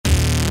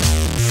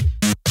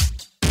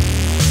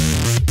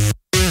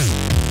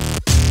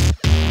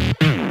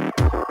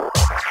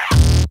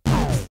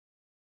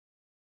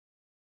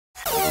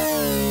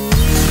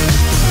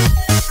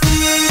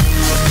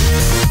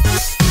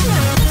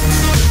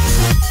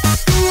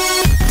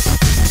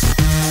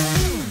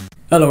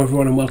Hello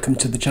everyone and welcome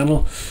to the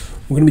channel.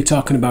 We're going to be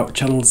talking about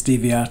Channels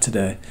DVR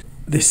today.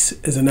 This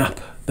is an app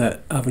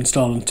that I've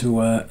installed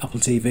into Apple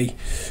TV.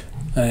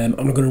 I'm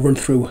going to run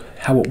through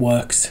how it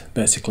works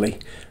basically.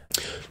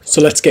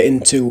 So let's get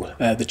into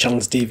the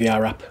Channels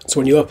DVR app. So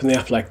when you open the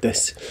app like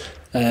this,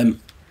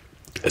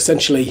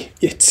 essentially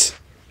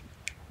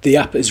the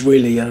app is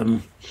really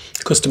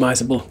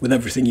customizable with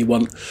everything you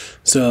want.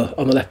 So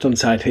on the left hand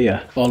side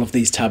here, all of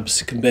these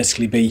tabs can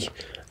basically be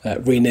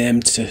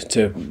renamed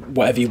to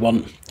whatever you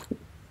want,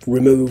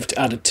 removed,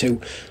 added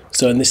to.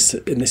 So in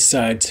this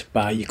side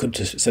bar, you could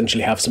just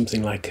essentially have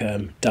something like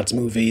Dad's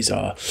movies,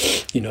 or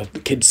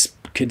the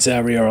kids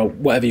area, or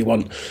whatever you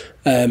want.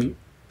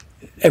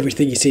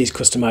 Everything you see is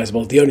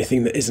customizable. The only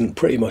thing that isn't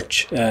pretty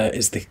much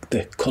is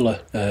the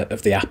color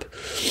of the app,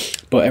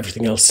 but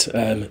everything else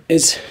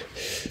is.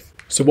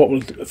 So what we'll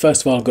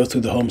first of all go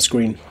through the home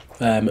screen.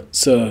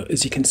 So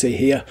as you can see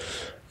here,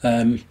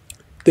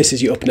 this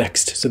is your up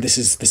next. So this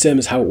is the same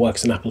as how it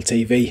works on Apple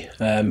TV.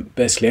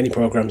 Basically any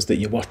programs that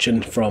you're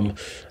watching from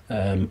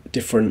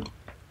different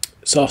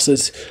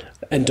sources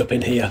end up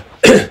in here.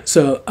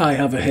 So I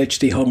have a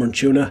HD home run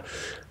tuner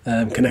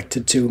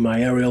connected to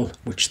my aerial,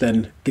 which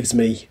then gives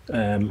me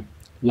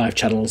live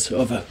channels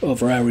over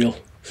aerial,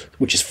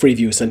 which is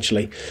Freeview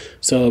essentially.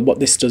 So what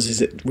this does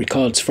is it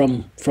records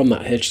from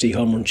that HD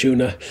home run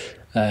tuner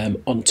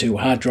onto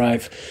a hard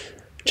drive.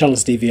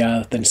 Channels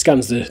DVR then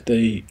scans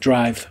the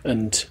drive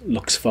and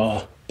looks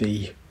for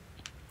the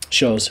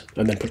shows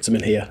and then puts them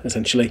in here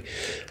essentially.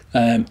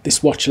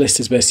 This watch list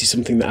is basically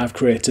something that I've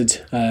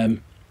created.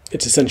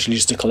 It's essentially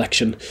just a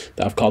collection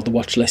that I've called the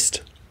watch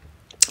list,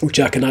 which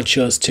I can add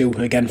shows to,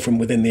 again, from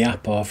within the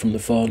app or from the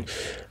phone.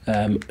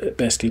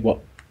 Basically what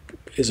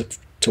is up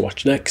to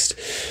watch next,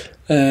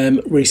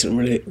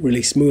 recent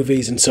released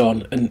movies and so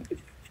on, and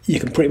you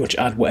can pretty much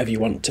add whatever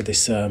you want to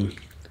this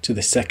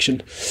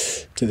section,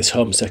 to this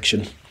home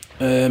section.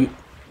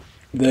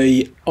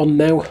 The on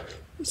now,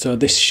 so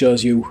this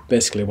shows you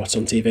basically what's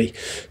on TV,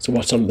 so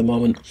what's on at the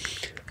moment.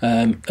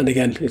 And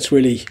again, it's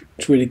really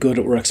good.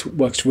 It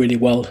works really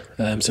well.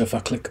 So if I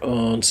click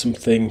on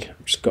something,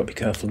 I've just got to be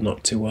careful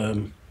not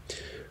to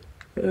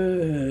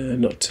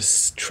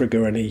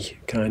trigger any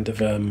kind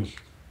of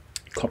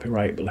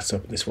copyright. But let's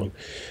open this one.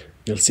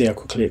 You'll see how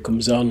quickly it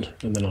comes on,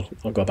 and then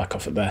I'll go back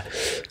off it there.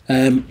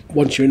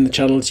 Once you're in the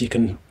channels, you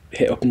can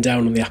hit up and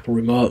down on the Apple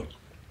remote,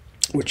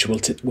 which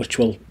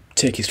will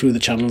take you through the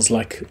channels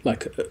like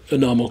a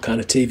normal kind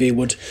of TV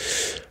would.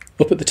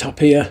 Up at the top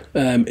here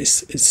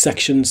is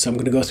sections. So I'm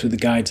going to go through the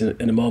guides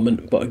in a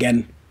moment, but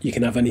again, you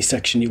can have any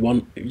section you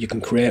want. You can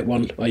create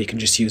one, or you can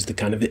just use the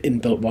kind of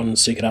inbuilt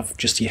ones. So you could have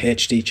just your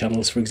HD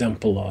channels, for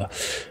example, or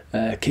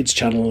kids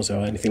channels,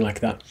 or anything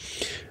like that.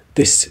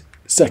 This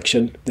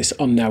section, this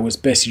on now, is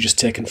basically just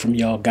taken from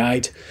your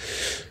guide.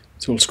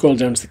 So we'll scroll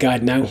down to the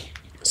guide now.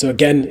 So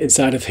again,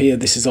 inside of here,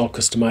 this is all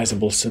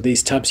customizable. So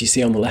these tabs you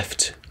see on the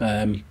left,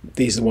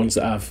 these are the ones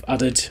that I've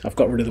added. I've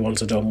got rid of the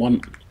ones I don't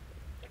want,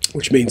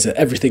 which means that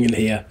everything in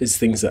here is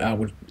things that I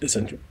would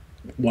essentially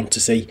want to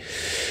see.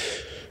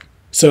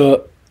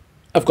 So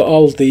I've got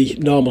all the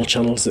normal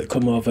channels that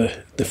come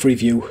over the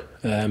Freeview,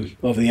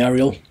 over the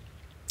aerial,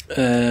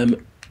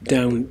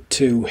 down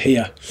to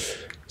here.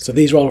 So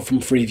these are all from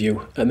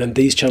Freeview, and then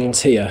these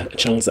channels here are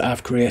channels that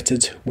I've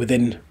created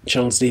within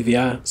Channels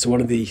DVR. So one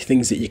of the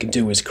things that you can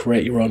do is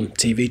create your own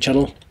TV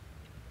channel,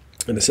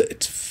 and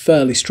it's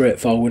fairly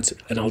straightforward,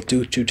 and I'll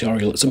do a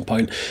tutorial at some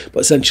point. But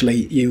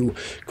essentially, you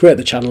create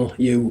the channel,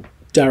 you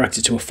direct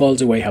it to a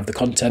folder where you have the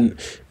content,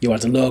 you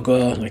add a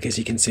logo, like as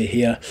you can see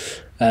here,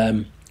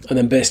 and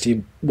then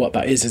basically what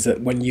that is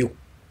that when you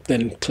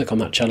then click on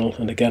that channel,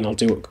 and again I'll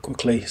do it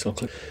quickly, so I'll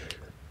click,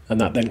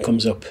 and that then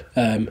comes up,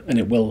 and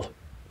it will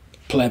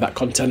play that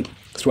content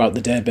throughout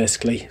the day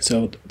basically.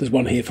 So there's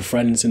one here for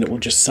Friends, and it will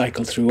just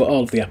cycle through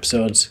all of the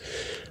episodes,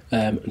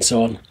 and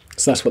so on.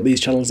 So that's what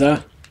these channels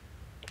are.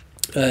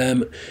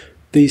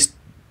 These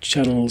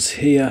channels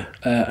here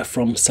are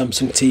from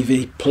Samsung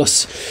TV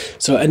Plus.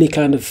 So any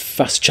kind of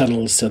fast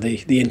channels, so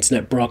the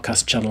internet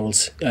broadcast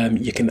channels,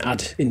 you can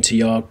add into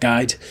your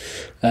guide.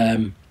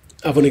 I've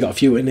only got a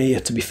few in here,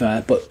 to be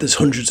fair, but there's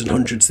hundreds and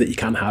hundreds that you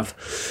can have.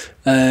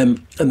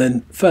 And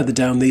then further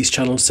down, these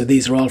channels, so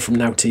these are all from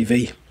Now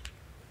TV.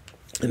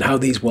 And how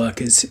these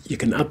work is you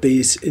can add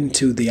these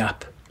into the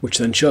app, which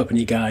then show up in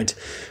your guide,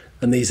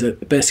 and these are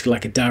basically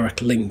like a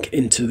direct link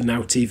into the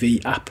Now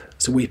TV app.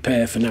 So we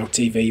pay for Now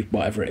TV,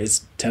 whatever it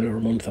is, £10 a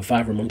month or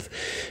 £5 a month.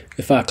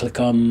 If I click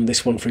on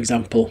this one, for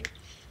example,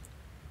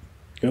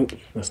 oh,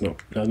 that's not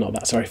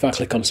that, sorry. If I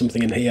click on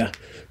something in here,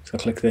 so I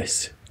click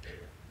this,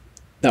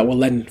 that will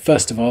then,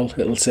 first of all,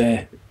 it'll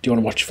say, do you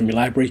want to watch from your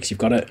library, because you've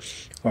got it,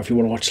 or if you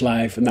want to watch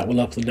live, and that will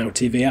open the Now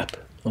TV app.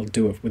 I'll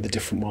do it with a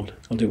different one.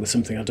 I'll do it with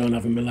something I don't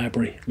have in my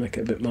library, make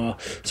it a bit more.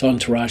 So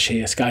Entourage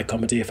here, Sky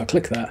Comedy, if I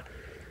click that,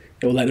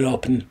 it will let it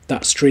open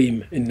that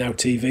stream in Now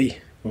TV.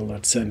 Well,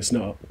 that's saying it's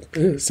not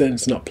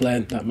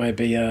playing. That might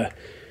be, it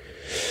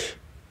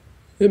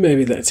may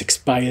be that it's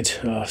expired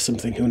or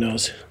something, who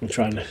knows. I'll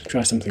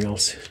try something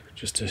else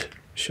just to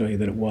show you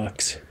that it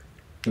works.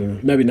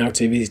 Maybe Now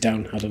TV's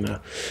down, I don't know.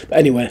 But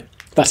anyway,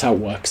 that's how it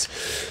works.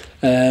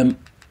 And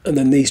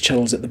then these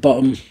channels at the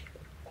bottom,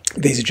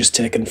 these are just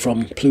taken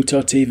from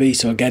Pluto TV.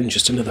 So again,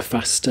 just another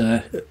fast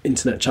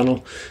internet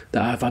channel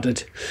that I've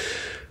added.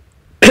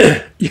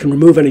 You can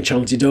remove any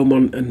channels you don't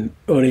want and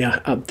only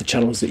add the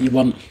channels that you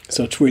want.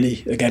 So it's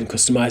really, again,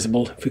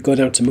 customizable. If we go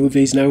down to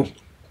movies now,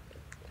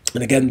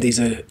 and again, these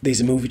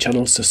are movie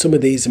channels. So some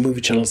of these are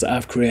movie channels that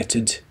I've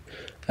created,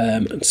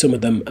 and some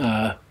of them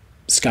are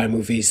Sky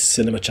Movies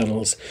cinema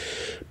channels.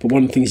 But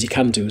one of the things you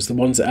can do is the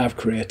ones that I've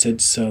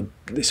created. So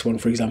this one,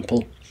 for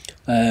example,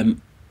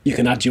 you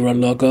can add your own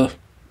logo.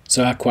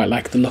 So I quite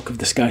like the look of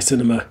the Sky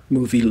Cinema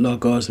movie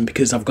logos, and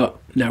because I've got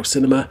Now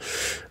Cinema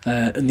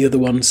and the other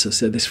ones, so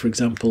say this for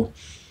example,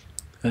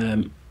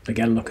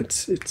 again look,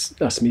 it's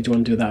asked me, do you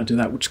want to do that? I do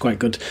that, which is quite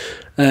good.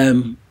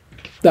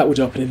 That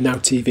would open in Now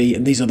TV,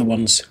 and these other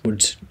ones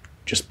would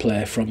just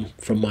play from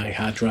my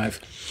hard drive.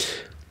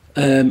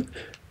 And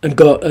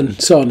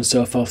so on and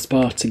so forth.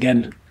 Sports,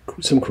 again,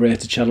 some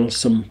creator channels,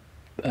 some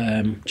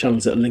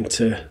channels that are linked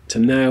to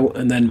Now,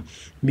 and then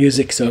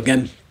music. So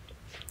again,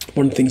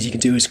 one of the things you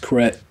can do is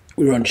create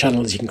your own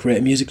channels. You can create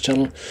a music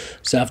channel.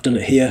 So I've done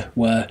it here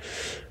where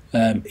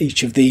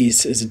each of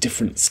these is a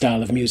different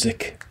style of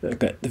music. I've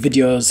got the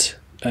videos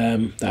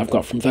that I've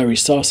got from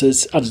various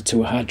sources, added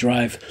to a hard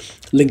drive,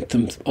 linked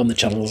them on the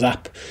channels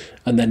app,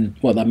 and then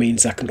what that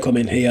means, I can come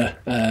in here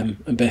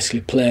and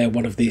basically play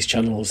one of these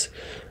channels,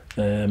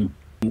 and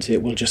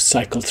it will just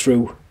cycle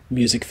through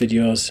music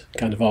videos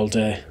kind of all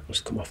day. I'll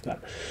just come off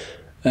that.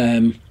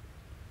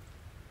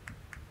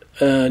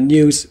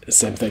 News,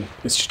 same thing,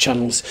 it's just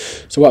channels.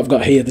 So what I've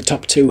got here, the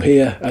top two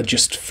here are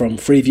just from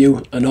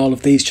Freeview, and all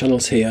of these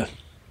channels here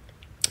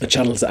are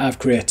channels that I've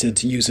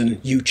created using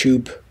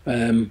YouTube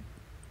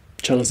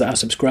channels that I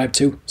subscribe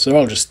to. So they're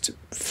all just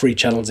free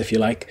channels, if you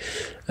like.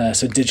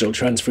 So Digital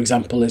Trends, for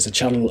example, is a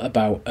channel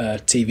about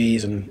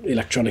TVs and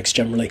electronics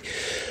generally.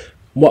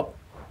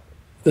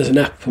 There's an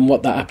app, and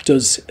what that app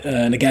does,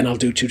 and again I'll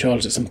do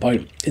tutorials at some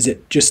point, is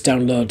it just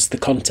downloads the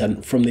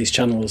content from these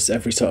channels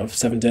every sort of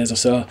 7 days or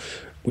so,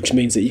 which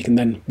means that you can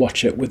then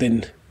watch it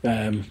within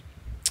the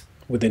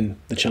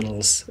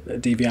channel's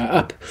DVR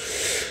app.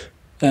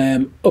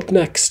 Up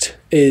next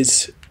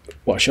is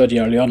what I showed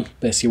you early on,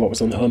 basically what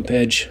was on the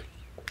homepage,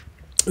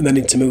 and then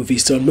into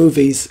movies. So in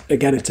movies,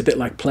 again, it's a bit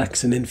like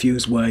Plex and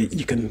Infuse, where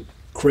you can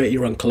create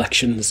your own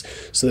collections,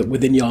 so that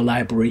within your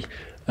library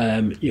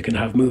you can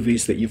have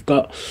movies that you've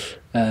got,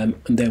 and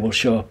they will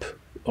show up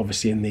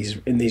obviously in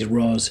these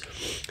rows.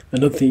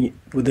 Another thing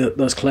with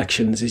those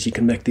collections is you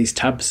can make these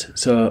tabs.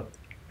 So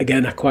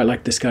again, I quite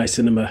like the Sky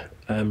Cinema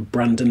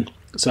branding.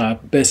 So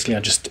I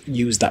just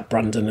use that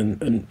branding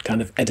and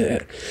kind of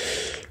edit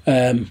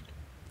it.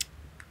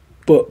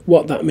 But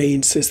what that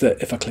means is that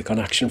if I click on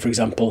action, for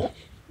example,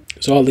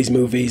 so all these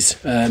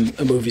movies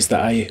are movies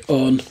that I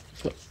own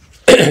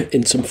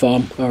in some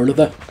form or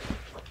another.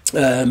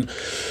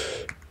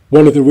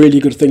 One of the really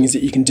good things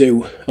that you can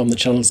do on the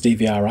channel's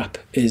DVR app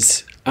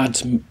is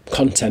add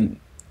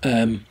content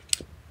that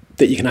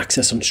you can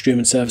access on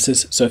streaming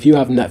services. So if you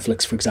have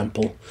Netflix, for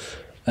example,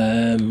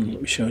 let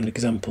me show an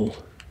example.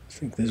 I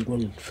think there's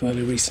one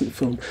fairly recent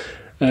film.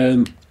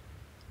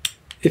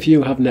 If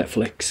you have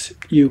Netflix,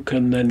 you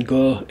can then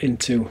go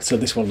into, so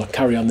this one, I'll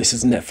carry on, this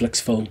is a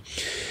Netflix film.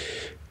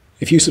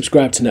 If you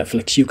subscribe to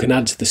Netflix, you can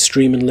add the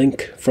streaming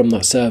link from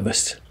that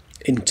service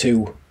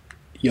into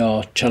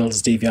your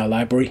channel's DVR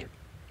library.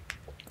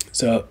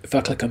 So if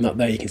I click on that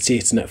there, you can see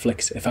it's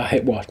Netflix. If I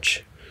hit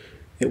watch,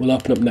 it will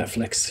open up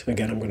Netflix.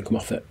 Again, I'm going to come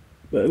off it,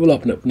 but it will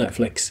open up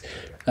Netflix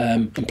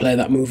and play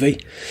that movie.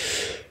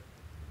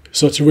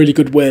 So it's a really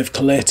good way of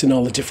collating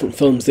all the different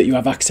films that you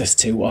have access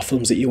to or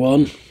films that you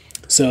own.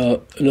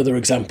 So another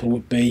example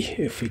would be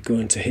if we go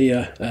into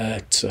here,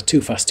 so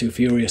Too Fast, Too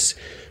Furious.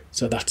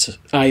 So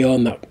I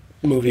own that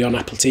movie on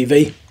Apple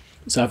TV.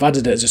 So I've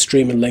added it as a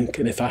streaming link,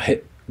 and if I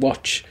hit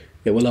watch,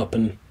 it will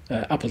open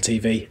Apple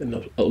TV and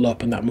it'll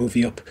open that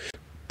movie up.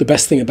 The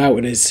best thing about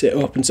it is it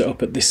opens it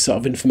up at this sort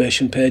of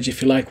information page,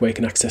 if you like, where you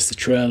can access the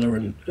trailer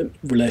and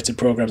related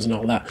programs and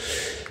all that.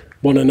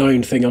 One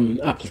annoying thing on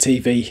Apple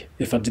TV,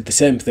 if I did the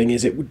same thing,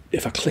 is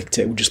if I clicked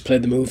it would just play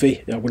the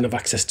movie. I wouldn't have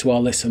access to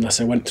all this unless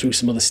I went through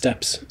some other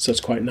steps, so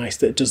it's quite nice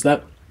that it does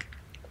that.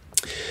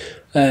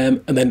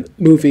 And then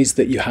movies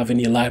that you have in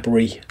your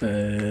library,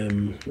 let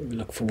me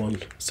look for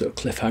one, sort of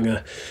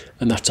cliffhanger,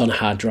 and that's on a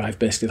hard drive,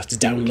 basically, that's a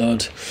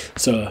download,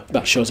 so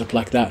that shows up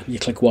like that. You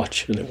click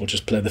watch and it will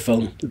just play the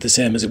film, the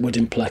same as it would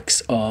in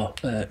Plex or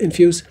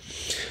Infuse.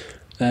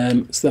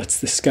 So that's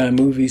the Sky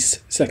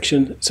Movies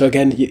section. So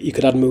again, you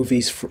could add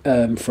movies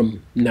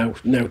from Now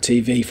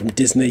TV, from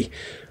Disney.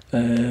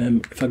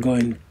 If I go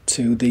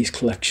into these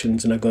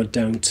collections and I go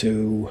down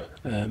to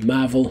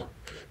Marvel,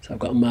 so I've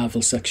got a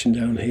Marvel section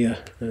down here.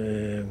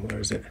 Where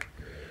is it?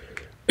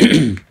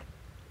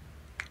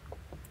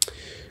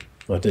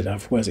 I did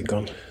have. Where's it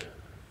gone?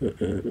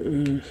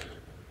 It's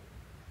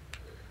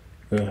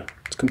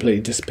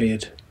completely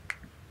disappeared.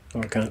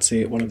 Or I can't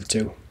see it, one of the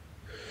two.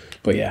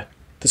 But yeah,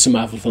 there's some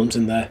Marvel films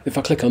in there. If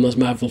I click on those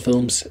Marvel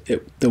films,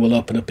 they will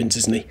open up in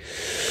Disney.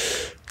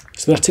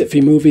 So that's it for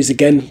your movies.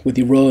 Again, with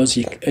your rows,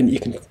 you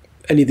can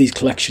any of these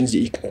collections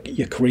that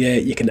you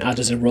create, you can add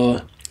as a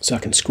row. So I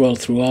can scroll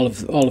through all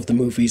of the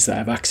movies that I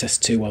have access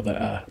to or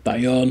that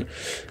I own,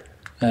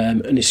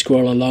 and you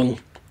scroll along,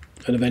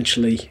 and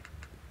eventually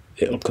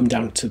it'll come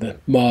down to the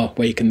more,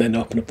 where you can then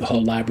open up the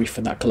whole library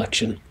for that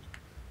collection.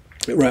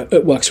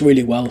 It works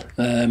really well.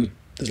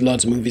 There's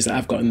loads of movies that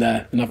I've got in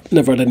there, and I've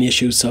never had any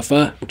issues so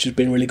far, which has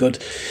been really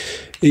good.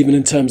 Even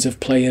in terms of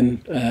playing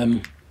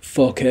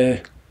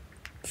 4K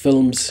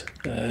films.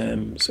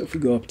 So if we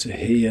go up to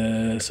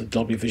here, so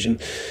Dolby Vision.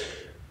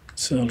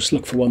 So I'll just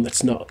look for one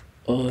that's not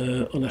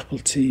on Apple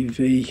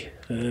TV.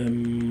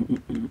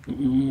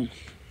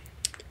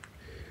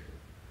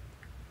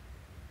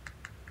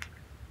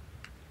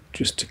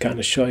 Just to kind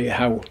of show you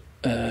how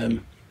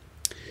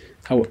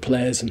it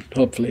plays, and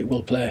hopefully it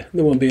will play.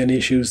 There won't be any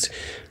issues.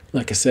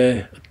 Like I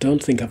say, I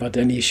don't think I've had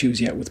any issues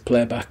yet with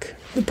playback.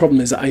 The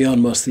problem is that I own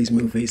most of these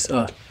movies.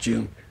 Oh,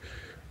 June.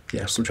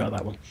 Yeah, so try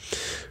that one.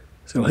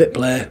 So I'll hit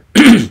play.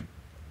 And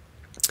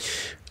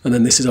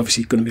then this is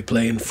obviously going to be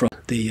playing from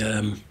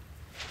the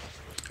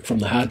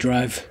hard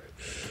drive.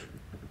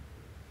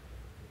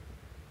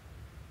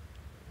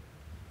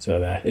 So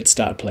there, it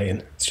started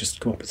playing. It's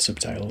just come up with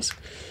subtitles.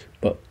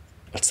 But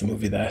that's the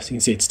movie there. So you can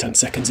see it's 10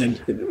 seconds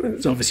in.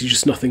 It's obviously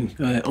just nothing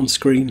on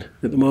screen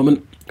at the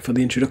moment for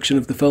the introduction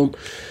of the film.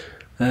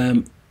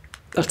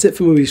 That's it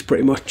for movies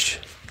pretty much,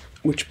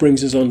 which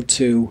brings us on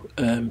to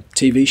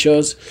TV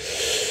shows.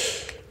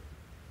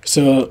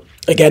 So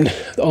again,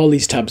 all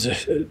these tabs are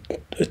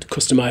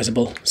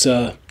customizable.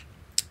 So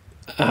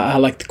I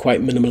like the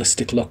quite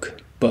minimalistic look.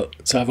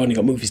 So I've only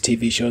got movies,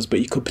 TV shows, but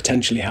you could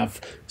potentially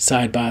have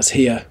sidebars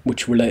here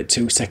which relate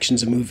to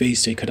sections of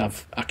movies. So you could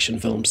have action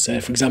films, say,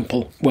 for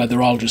example, where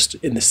they're all just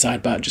in this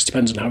sidebar. It just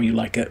depends on how you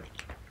like it.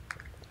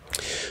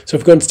 So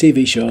if we go into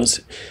TV shows,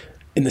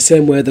 in the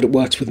same way that it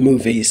works with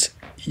movies,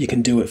 you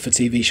can do it for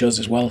TV shows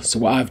as well. So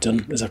what I've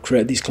done is I've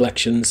created these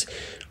collections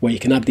where you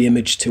can add the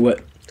image to it,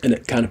 and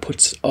it kind of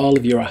puts all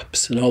of your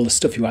apps and all the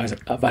stuff you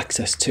have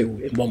access to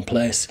in one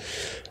place.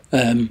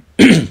 And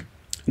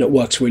it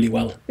works really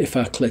well. If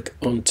I click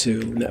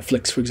onto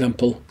Netflix, for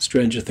example,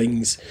 Stranger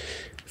Things,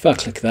 if I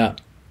click that,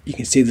 you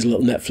can see there's a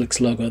little Netflix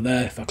logo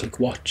there. If I click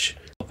watch,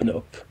 open it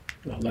up.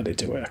 I'll let it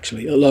do it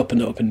actually. It'll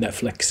open it up in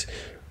Netflix,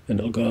 and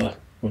it'll go,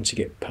 once you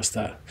get past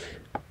that,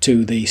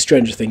 to the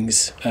Stranger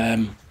Things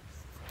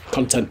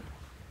content.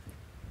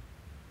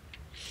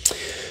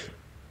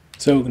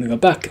 So we're going to go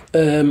back.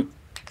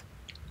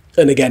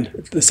 And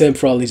again, the same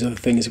for all these other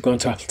things. I've gone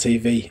to Apple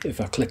TV.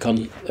 If I click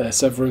on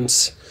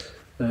Severance,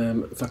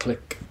 if I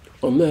click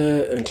on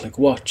there and click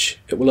watch,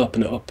 it will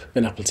open it up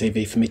in Apple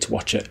TV for me to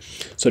watch it.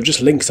 So it just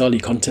links all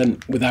your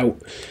content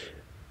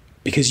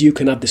because you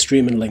can add the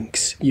streaming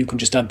links, you can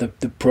just add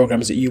the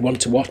programs that you want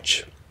to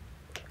watch.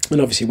 And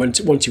obviously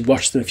once you've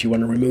watched them, if you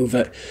want to remove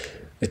it,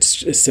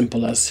 it's as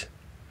simple as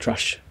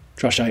trash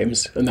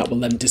items, and that will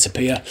then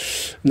disappear.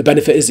 And the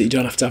benefit is that you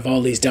don't have to have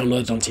all these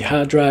downloaded onto your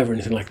hard drive or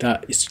anything like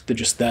that. They're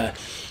just there.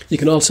 You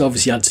can also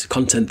obviously add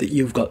content that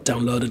you've got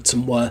downloaded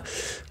somewhere.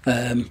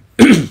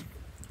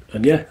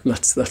 And yeah,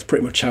 that's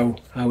pretty much how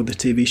the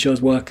TV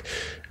shows work.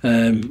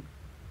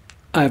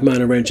 I have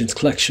mine arranged into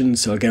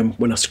collections, so again,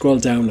 when I scroll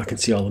down, I can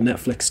see all the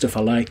Netflix stuff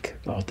I like,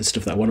 all the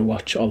stuff that I want to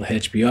watch, all the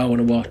HBO I want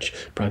to watch,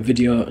 Prime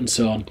Video, and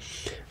so on.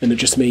 And it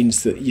just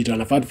means that you don't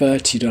have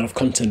adverts, you don't have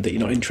content that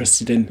you're not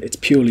interested in. It's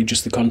purely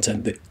just the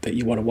content that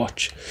you want to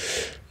watch.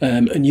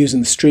 And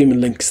using the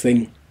streaming links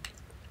thing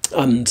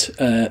and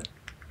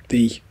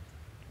the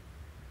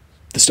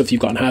stuff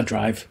you've got on hard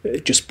drive,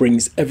 it just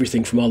brings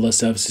everything from all those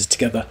services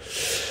together.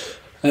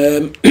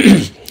 I'm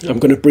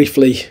going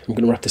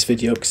to wrap this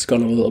video up because it's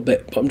gone on a little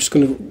bit, but I'm just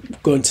going to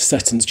go into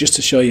settings just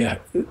to show you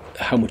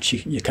how much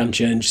you can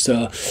change.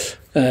 So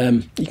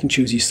you can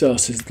choose your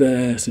sources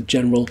there. So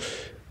general,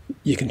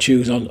 you can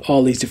choose on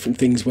all these different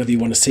things whether you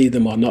want to see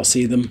them or not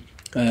see them.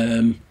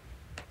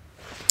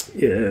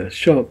 Yeah,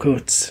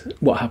 shortcuts,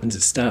 what happens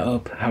at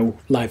startup, how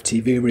live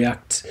TV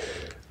reacts,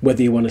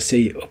 whether you want to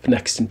see up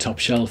next in top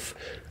shelf.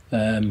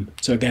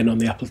 So again, on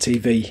the Apple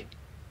TV,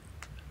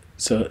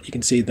 so you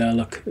can see there,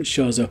 look, it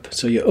shows up.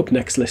 So your up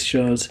next list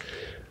shows,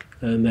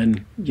 and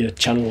then your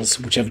channels,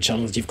 whichever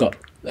channels you've got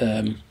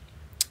in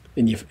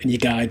your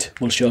guide,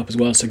 will show up as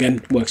well. So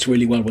again, works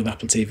really well with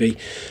Apple TV.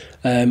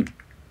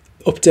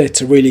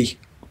 Updates are really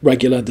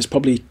regular. There's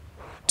probably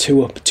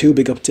two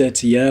big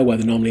updates a year where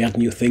they normally add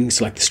new things,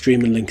 like the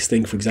streaming links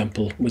thing, for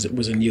example, was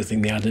a new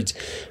thing they added.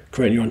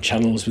 Creating your own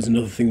channels was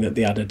another thing that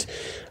they added.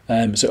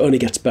 So it only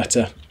gets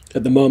better.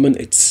 At the moment,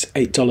 it's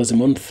 $8 a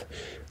month.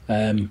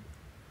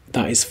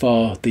 That is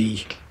for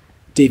the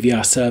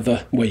DVR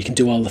server, where you can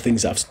do all the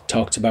things that I've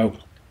talked about.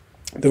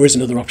 There is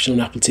another option on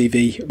Apple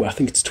TV where I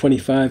think it's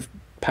 £25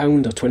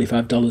 or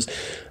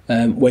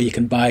 $25, where you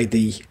can buy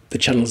the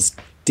channel's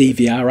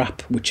DVR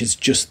app, which is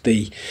just for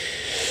your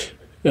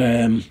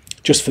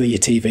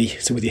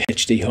TV, so with your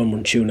HD home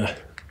run tuner.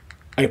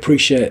 I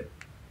appreciate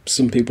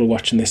some people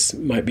watching this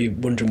might be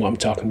wondering what I'm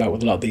talking about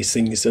with a lot of these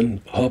things,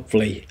 and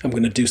hopefully I'm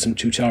going to do some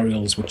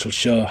tutorials which will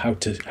show how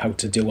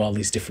to do all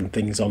these different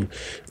things on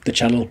the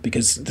channel,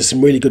 because there's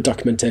some really good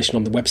documentation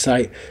on the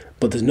website,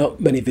 but there's not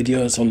many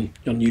videos on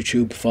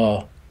YouTube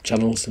for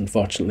channels,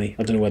 unfortunately.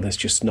 I don't know whether it's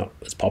just not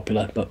as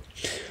popular, but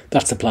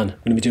that's the plan. I'm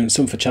going to be doing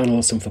some for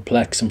channels, some for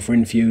Plex, some for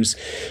Infuse,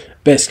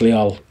 basically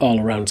all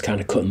around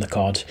kind of cutting the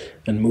cord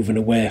and moving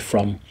away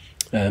from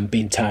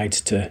being tied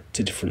to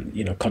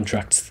different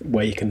contracts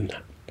where you can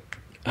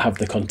have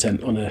the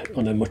content on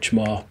a much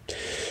more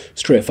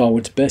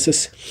straightforward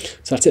basis.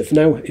 So that's it for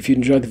now. If you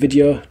enjoyed the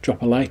video,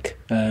 drop a like,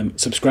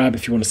 subscribe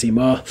if you want to see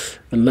more,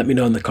 and let me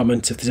know in the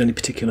comments if there's any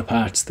particular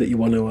parts that you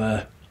want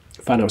to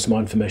find out some more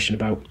information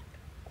about,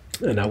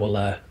 and I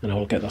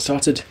will get that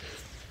sorted.